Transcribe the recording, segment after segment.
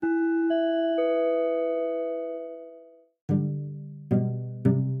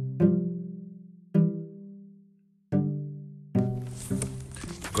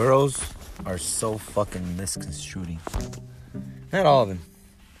Girls are so fucking misconstruing. Not all of them,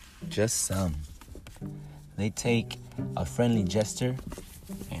 just some. They take a friendly gesture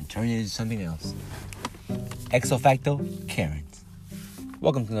and turn it into something else. Exo facto, Karens.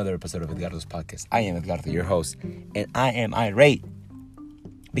 Welcome to another episode of Edgardo's podcast. I am Edgardo, your host, and I am irate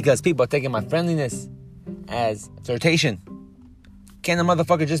because people are taking my friendliness as flirtation. Can a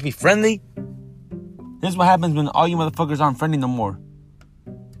motherfucker just be friendly? This is what happens when all you motherfuckers aren't friendly no more.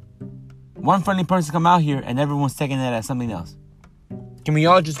 One friendly person come out here and everyone's taking it as something else. Can we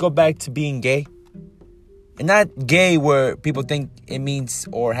all just go back to being gay? And not gay where people think it means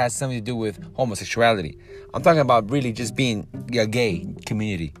or has something to do with homosexuality. I'm talking about really just being a gay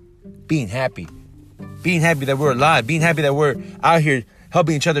community. Being happy. Being happy that we're alive. Being happy that we're out here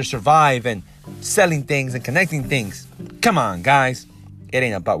helping each other survive and selling things and connecting things. Come on, guys. It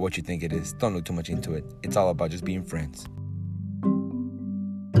ain't about what you think it is. Don't look too much into it. It's all about just being friends.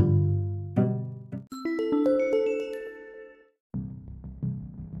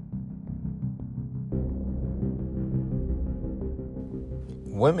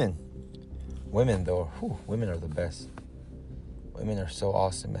 Women though, women are the best. Women are so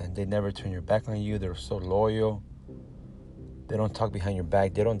awesome, man. They never turn your back on you. They're so loyal. They don't talk behind your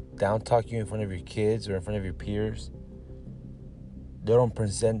back. They don't down talk you in front of your kids or in front of your peers. They don't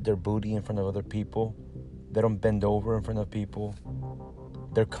present their booty in front of other people. They don't bend over in front of people.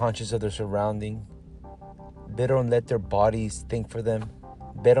 They're conscious of their surrounding. They don't let their bodies think for them.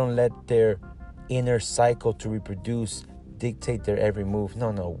 They don't let their inner cycle to reproduce dictate their every move.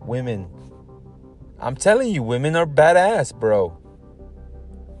 No, women. I'm telling you, women are badass, bro.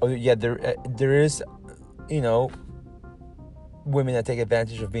 Oh yeah, there is, women that take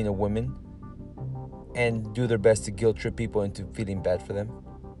advantage of being a woman and do their best to guilt trip people into feeling bad for them.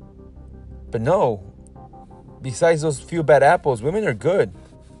 But no, besides those few bad apples, women are good.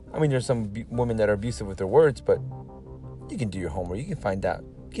 I mean, there's some women that are abusive with their words, but you can do your homework. You can find out.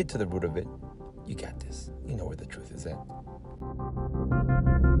 Get to the root of it. You got this. You know where the truth is at.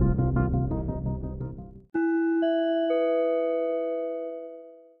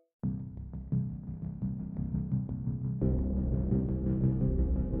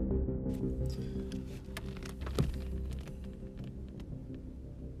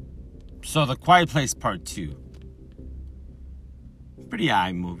 So, The Quiet Place Part 2. Pretty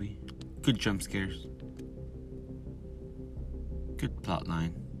eye movie. Good jump scares. Good plot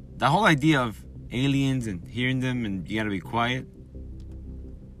line. The whole idea of aliens and hearing them and you gotta be quiet.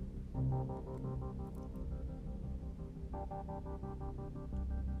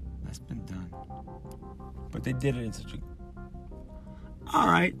 That's been done. But they did it in such a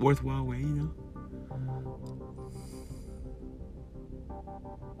alright, worthwhile way,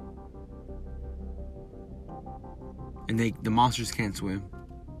 And the monsters can't swim.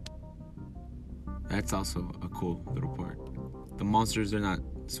 That's also a cool little part. The monsters, they're not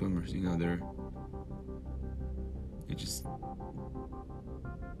swimmers, they just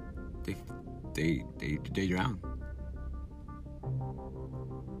they drown.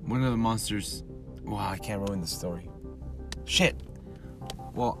 One of the monsters, I can't ruin the story. Shit.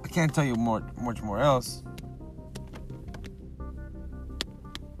 Well, I can't tell you much more else.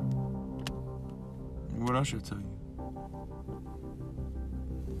 What else should I tell you?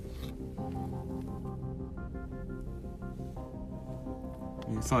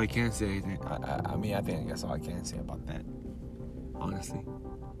 That's all I can say. I think that's all I can say about that. Honestly.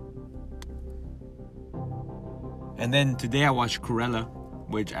 And then today I watched Cruella,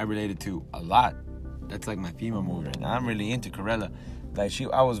 which I related to a lot. That's like my female movie right now. I'm really into Cruella.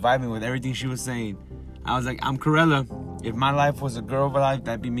 I was vibing with everything she was saying. I was like, I'm Cruella. If my life was a girl life,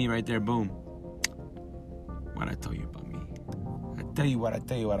 that'd be me right there. Boom. What I tell you about me? I tell you what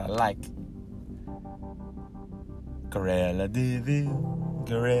I like. Cruella de Vil.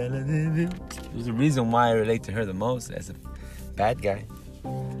 There's a reason why I relate to her the most as a bad guy.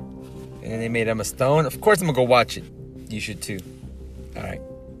 And then they made Emma Stone. Of course I'm gonna go watch it. You should too. Alright.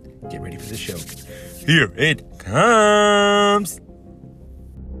 Get ready for the show. Here it comes.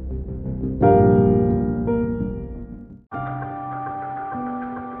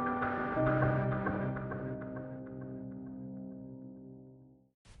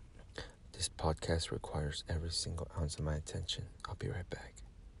 This podcast requires every single ounce of my attention. I'll be right back.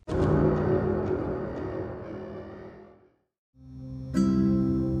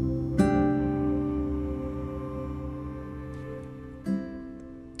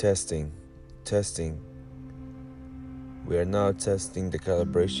 Testing. We are now testing the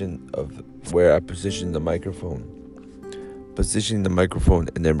calibration of where I position the microphone. Positioning the microphone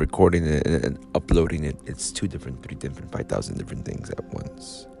and then recording it and uploading it. It's 2 different, 3 different, 5,000 different things at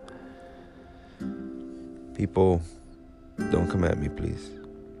once. People, don't come at me, please.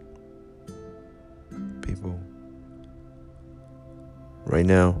 People, right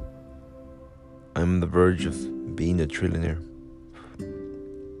now, I'm on the verge of being a trillionaire.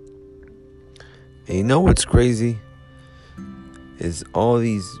 And you know what's crazy? Is all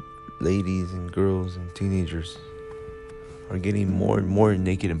these ladies and girls and teenagers are getting more and more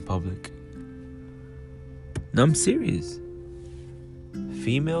naked in public. No, I'm serious.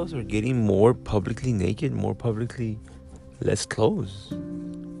 Females are getting more publicly naked, more publicly less clothes.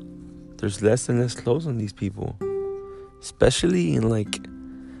 There's less and less clothes on these people. Especially in like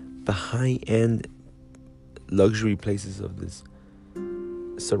the high-end luxury places of this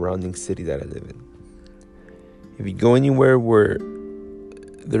surrounding city that I live in. If you go anywhere where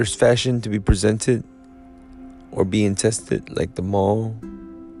there's fashion to be presented or being tested, like the mall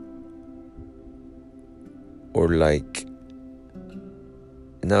or like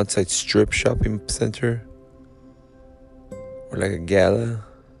an outside strip shopping center or like a gala,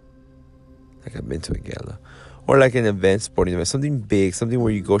 like I've been to a gala, or like an event, sporting event, something big, something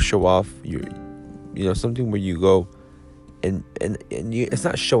where you go show off something where you go and it's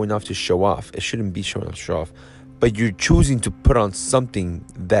not showing off to show off. It shouldn't be showing off to show off, but you're choosing to put on something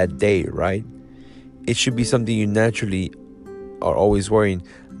that day, right? It should be something you naturally are always wearing,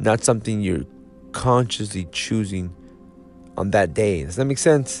 not something you're consciously choosing on that day. Does that make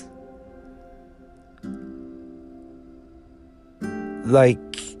sense? Like,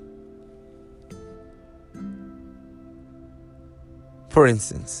 for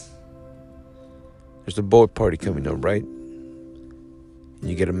instance, there's a boat party coming up, right? And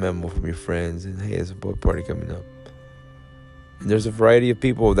you get a memo from your friends and, hey, there's a boat party coming up. And there's a variety of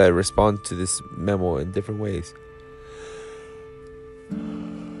people that respond to this memo in different ways.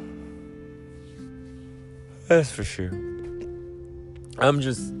 That's for sure. I'm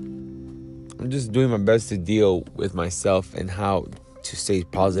just doing my best to deal with myself and how to stay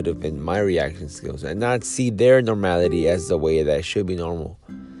positive in my reaction skills and not see their normality as the way that should be normal.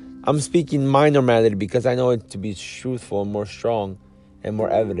 I'm speaking my normality because I know it to be truthful and more strong and more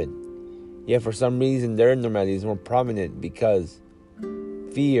evident. Yet for some reason their normality is more prominent because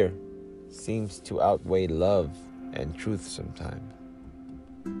fear seems to outweigh love and truth sometimes.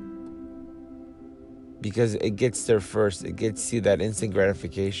 Because it gets there first. It gets you that instant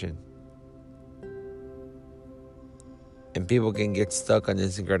gratification. And people can get stuck on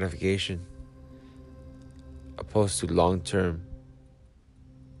instant gratification opposed to long-term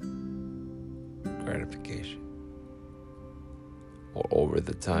gratification. Or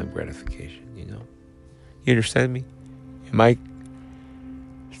over-the-time gratification, you know? You understand me? Am I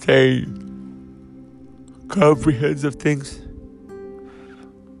saying comprehensive things?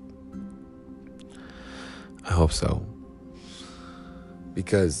 I hope so.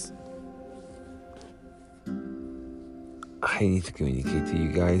 Because I need to communicate to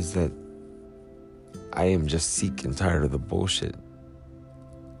you guys that I am just sick and tired of the bullshit.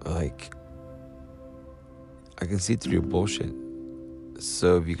 Like, I can see through your bullshit.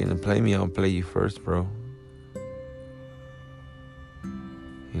 So if you're gonna play me, I'll play you first, bro.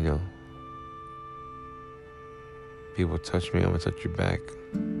 You know, people touch me, I'm gonna touch you back.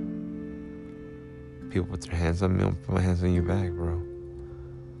 People put their hands on me, I'm gonna put my hands on you back, bro.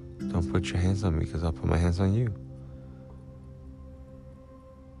 Don't put your hands on me because I'll put my hands on you.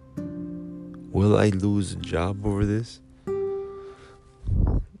 Will I lose a job over this?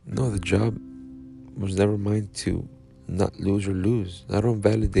 No, the job was never mine to not lose or lose. I don't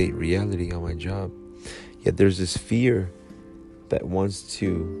validate reality on my job. Yet there's this fear that wants to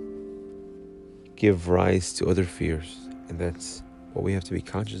give rise to other fears. And that's what we have to be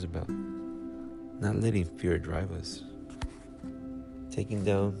conscious about. Not letting fear drive us. Taking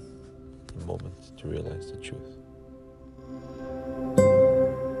down the moment to realize the truth.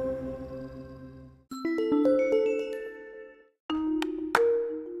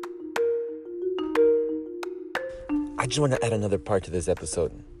 I just want to add another part to this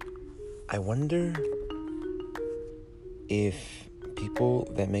episode. I wonder if people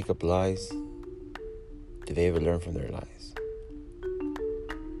that make up lies, do they ever learn from their lies?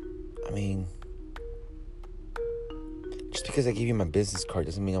 I mean, just because I gave you my business card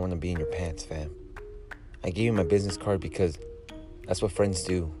doesn't mean I want to be in your pants, fam. I gave you my business card because that's what friends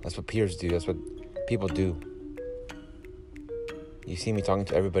do. That's what peers do. That's what people do. You see me talking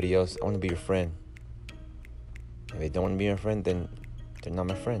to everybody else. I want to be your friend. If they don't want to be your friend, then they're not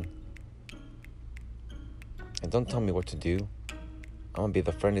my friend. And don't tell me what to do. I'm going to be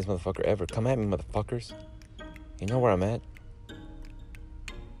the friendliest motherfucker ever. Come at me, motherfuckers. You know where I'm at.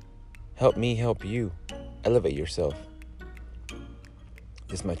 Help me help you. Elevate yourself.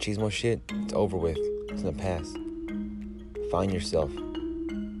 This machismo shit, it's over with. It's in the past. Find yourself.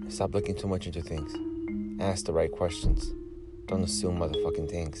 Stop looking too much into things. Ask the right questions. Don't assume motherfucking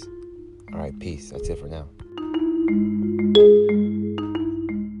things. Alright, peace. That's it for now.